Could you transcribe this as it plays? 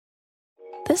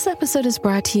This episode is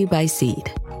brought to you by Seed.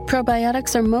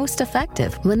 Probiotics are most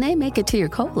effective when they make it to your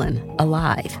colon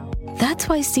alive. That's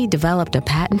why Seed developed a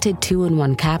patented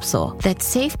 2-in-1 capsule that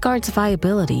safeguards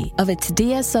viability of its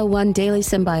DSO1 daily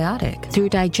symbiotic through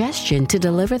digestion to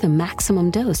deliver the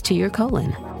maximum dose to your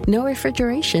colon. No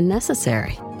refrigeration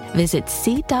necessary. Visit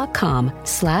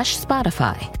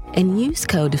seed.com/Spotify and use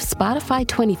code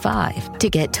Spotify25 to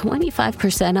get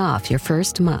 25% off your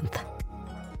first month.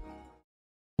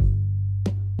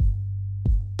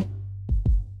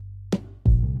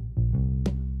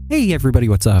 Hey everybody,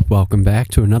 what's up? Welcome back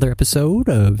to another episode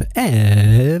of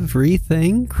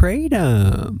Everything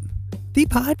Kratom, the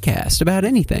podcast about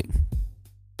anything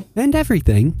and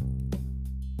everything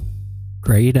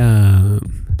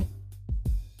Kratom.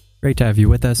 Great to have you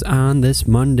with us on this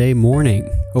Monday morning.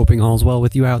 Hoping all's well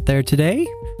with you out there today,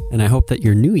 and I hope that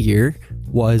your new year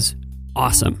was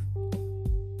awesome.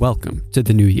 Welcome to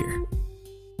the new year.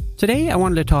 Today I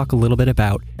wanted to talk a little bit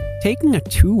about taking a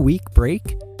 2-week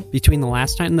break between the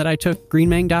last time that I took Green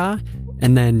Maeng Da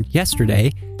and then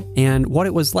yesterday, and what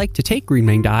it was like to take Green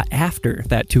Maeng Da after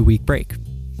that 2-week break.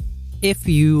 If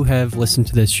you have listened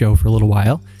to this show for a little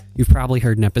while, you've probably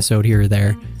heard an episode here or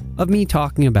there of me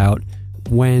talking about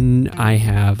when I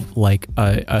have like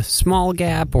a small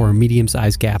gap or a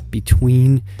medium-sized gap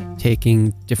between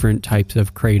taking different types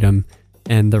of kratom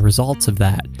and the results of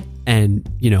that, and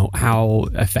how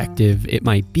effective it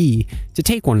might be to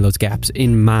take one of those gaps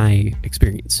in my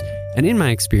experience. And in my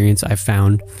experience, I've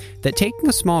found that taking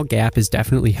a small gap is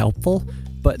definitely helpful,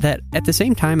 but that at the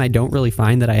same time, I don't really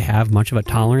find that I have much of a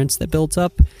tolerance that builds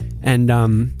up. And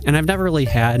I've never really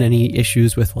had any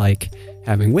issues with like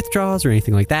having withdrawals or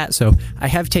anything like that. So I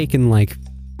have taken like,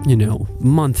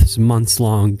 months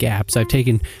long gaps. I've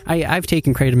taken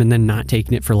kratom and then not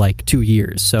taken it for like 2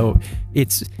 years. So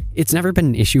it's never been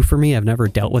an issue for me. I've never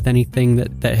dealt with anything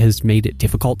that has made it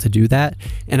difficult to do that.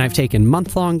 And I've taken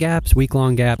month-long gaps,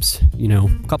 week-long gaps,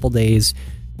 couple days,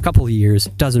 couple of years,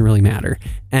 doesn't really matter.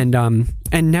 And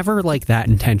never like that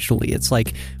intentionally. It's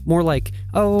like more like,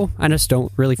 oh, I just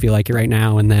don't really feel like it right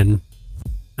now. And then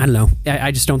I don't know.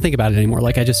 I just don't think about it anymore.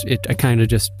 Like I kind of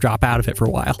just drop out of it for a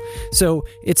while. So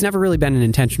it's never really been an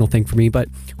intentional thing for me, but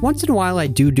once in a while I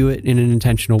do it in an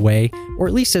intentional way, or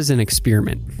at least as an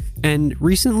experiment. And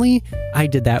recently I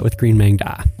did that with Green Maeng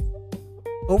Da.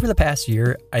 Over the past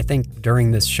year, I think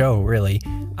during this show, really,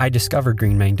 I discovered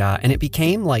Green Maeng Da, and it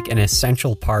became like an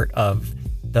essential part of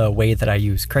the way that I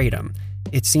use kratom.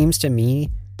 It seems to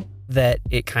me that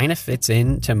it kind of fits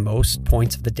into most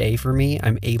points of the day for me.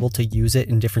 I'm able to use it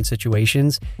in different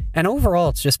situations. And overall,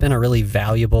 it's just been a really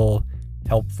valuable,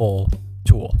 helpful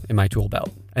tool in my tool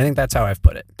belt. I think that's how I've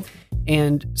put it.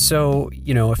 And so,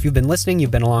 if you've been listening,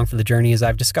 you've been along for the journey as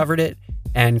I've discovered it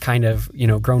and kind of,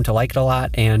 grown to like it a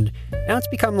lot. And now it's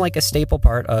become like a staple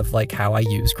part of like how I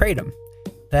use kratom.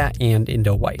 That and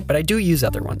Indo White. But I do use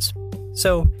other ones.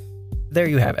 So there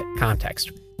you have it. Context.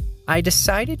 I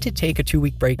decided to take a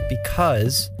 2-week break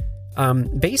because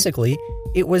basically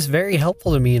it was very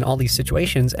helpful to me in all these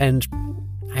situations, and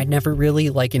I'd never really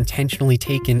like intentionally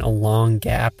taken a long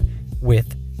gap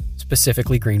with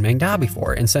specifically Green Maeng Da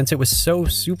before. And since it was so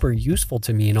super useful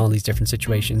to me in all these different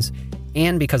situations,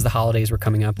 and because the holidays were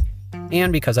coming up,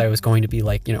 and because I was going to be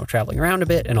like, traveling around a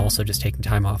bit and also just taking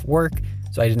time off work,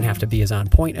 so I didn't have to be as on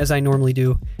point as I normally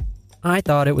do, I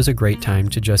thought it was a great time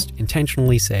to just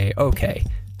intentionally say, okay,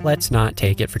 let's not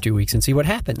take it for 2 weeks and see what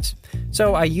happens.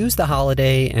 So I used the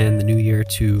holiday and the new year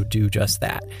to do just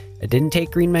that. I didn't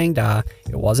take Green Maeng Da,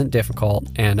 it wasn't difficult,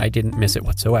 and I didn't miss it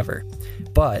whatsoever.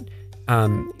 But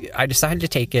I decided to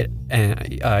take it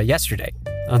yesterday,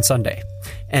 on Sunday.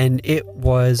 And it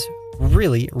was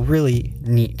really, really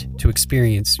neat to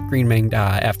experience Green Maeng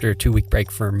Da after a 2-week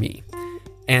break for me.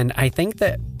 And I think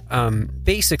that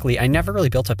basically I never really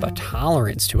built up a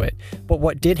tolerance to it. But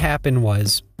what did happen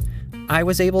was I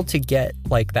was able to get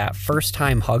like that first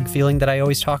time hug feeling that I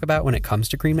always talk about when it comes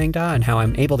to Green Maeng Da, and how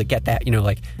I'm able to get that,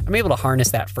 I'm able to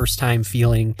harness that first time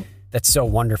feeling that's so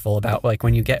wonderful about like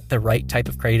when you get the right type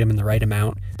of kratom in the right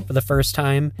amount for the first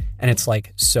time, and it's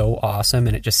like so awesome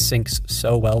and it just syncs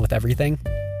so well with everything.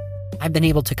 I've been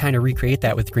able to kind of recreate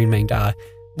that with Green Maeng Da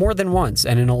more than once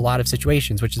and in a lot of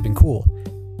situations, which has been cool.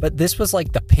 But this was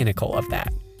like the pinnacle of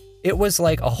that. It was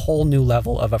like a whole new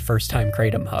level of a first time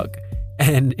kratom hug.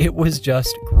 And it was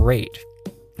just great.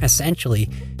 Essentially,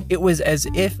 it was as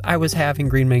if I was having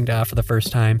Green Maeng Da for the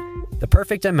first time, the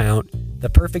perfect amount, the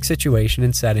perfect situation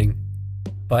and setting,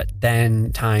 but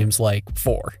then times like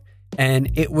 4.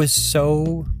 And it was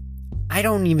so, I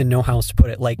don't even know how else to put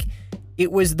it. Like,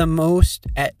 it was the most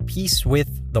at peace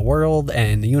with the world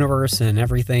and the universe and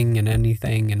everything and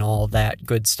anything and all that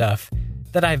good stuff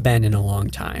that I've been in a long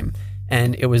time.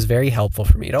 And it was very helpful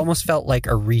for me. It almost felt like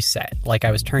a reset, like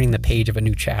I was turning the page of a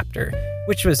new chapter,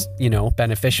 which was,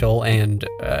 beneficial and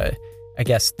I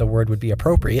guess the word would be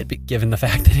appropriate given the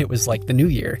fact that it was like the new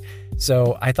year.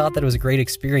 So I thought that it was a great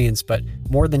experience, but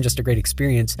more than just a great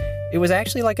experience, it was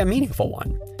actually like a meaningful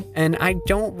one. And I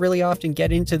don't really often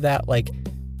get into that like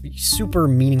super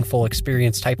meaningful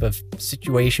experience type of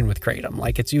situation with Kratom.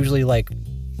 Like it's usually like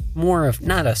more of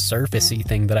not a surfacey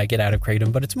thing that I get out of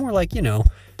Kratom, but it's more like,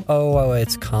 oh,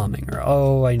 it's calming, or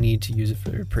oh, I need to use it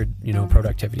for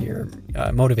productivity or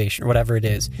motivation or whatever it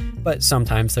is. But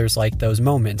sometimes there's like those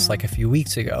moments, like a few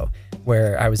weeks ago,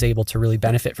 where I was able to really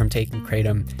benefit from taking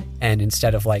Kratom, and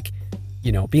instead of like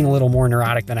being a little more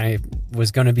neurotic than I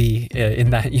was going to be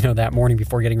in that that morning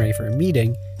before getting ready for a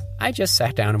meeting, I just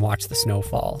sat down and watched the snow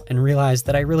fall and realized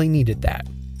that I really needed that.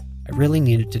 I really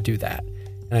needed to do that,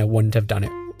 and I wouldn't have done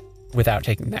it without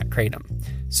taking that Kratom.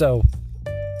 So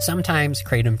sometimes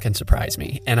Kratom can surprise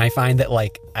me, and I find that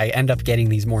like I end up getting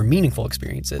these more meaningful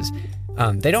experiences.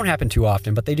 They don't happen too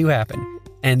often, but they do happen.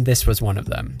 And this was one of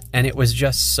them. And it was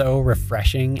just so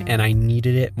refreshing, and I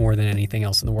needed it more than anything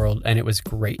else in the world, and it was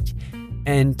great.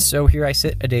 And so here I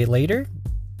sit a day later,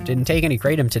 didn't take any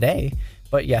Kratom today,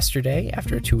 but yesterday,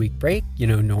 after a 2-week break,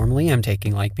 normally I'm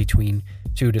taking like between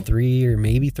 2 to 3 or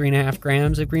maybe 3.5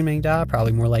 grams of green Maeng Da,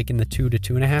 probably more like in the 2 to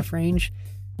 2.5 range.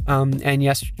 And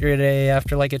yesterday,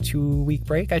 after like a 2-week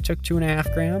break, I took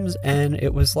 2.5 grams, and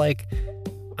it was like,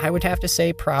 I would have to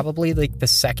say probably like the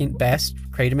second best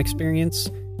Kratom experience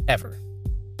ever.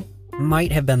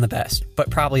 Might have been the best, but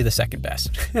probably the second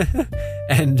best.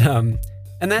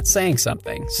 And that's saying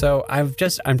something. So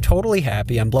I'm totally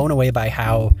happy. I'm blown away by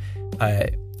how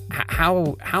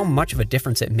much of a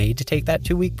difference it made to take that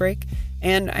 2-week break.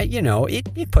 And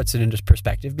it puts it into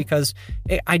perspective, because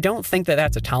I don't think that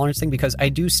that's a tolerance thing, because I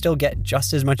do still get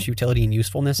just as much utility and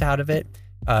usefulness out of it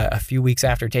a few weeks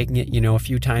after taking it, a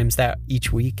few times that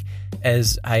each week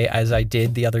as I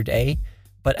did the other day.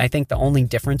 But I think the only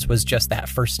difference was just that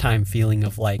first time feeling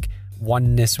of like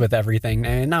oneness with everything.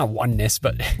 And not oneness,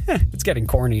 but it's getting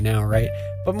corny now, right?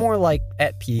 But more like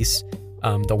at peace.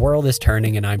 The world is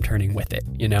turning and I'm turning with it,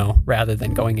 rather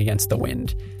than going against the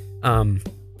wind.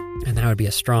 And that would be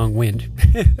a strong wind.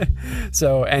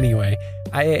 So anyway,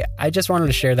 I just wanted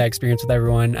to share that experience with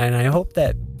everyone, and I hope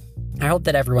that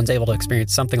everyone's able to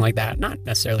experience something like that, not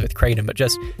necessarily with Kratom, but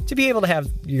just to be able to have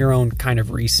your own kind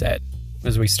of reset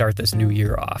as we start this new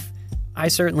year off. I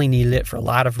certainly needed it for a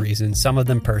lot of reasons, some of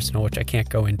them personal, which I can't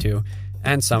go into,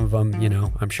 and some of them,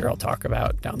 I'm sure I'll talk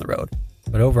about down the road.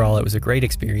 But overall, it was a great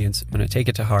experience. I'm going to take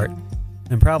it to heart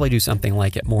and probably do something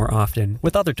like it more often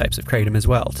with other types of Kratom as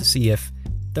well, to see if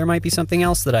there might be something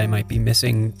else that I might be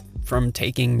missing from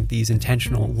taking these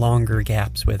intentional longer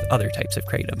gaps with other types of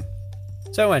Kratom.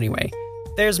 So anyway,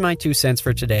 there's my 2 cents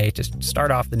for today to start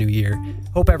off the new year.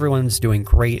 Hope everyone's doing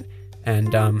great.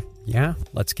 And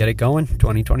let's get it going.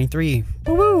 2023.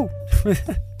 Woo-woo!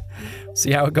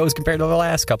 See how it goes compared to the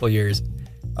last couple of years.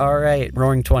 All right,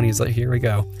 roaring 20s. Here we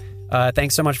go.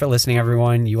 Thanks so much for listening,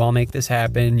 everyone. You all make this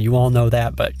happen. You all know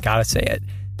that, but gotta say it.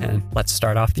 And let's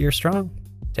start off the year strong.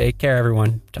 Take care,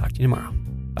 everyone. Talk to you tomorrow.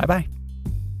 Bye-bye.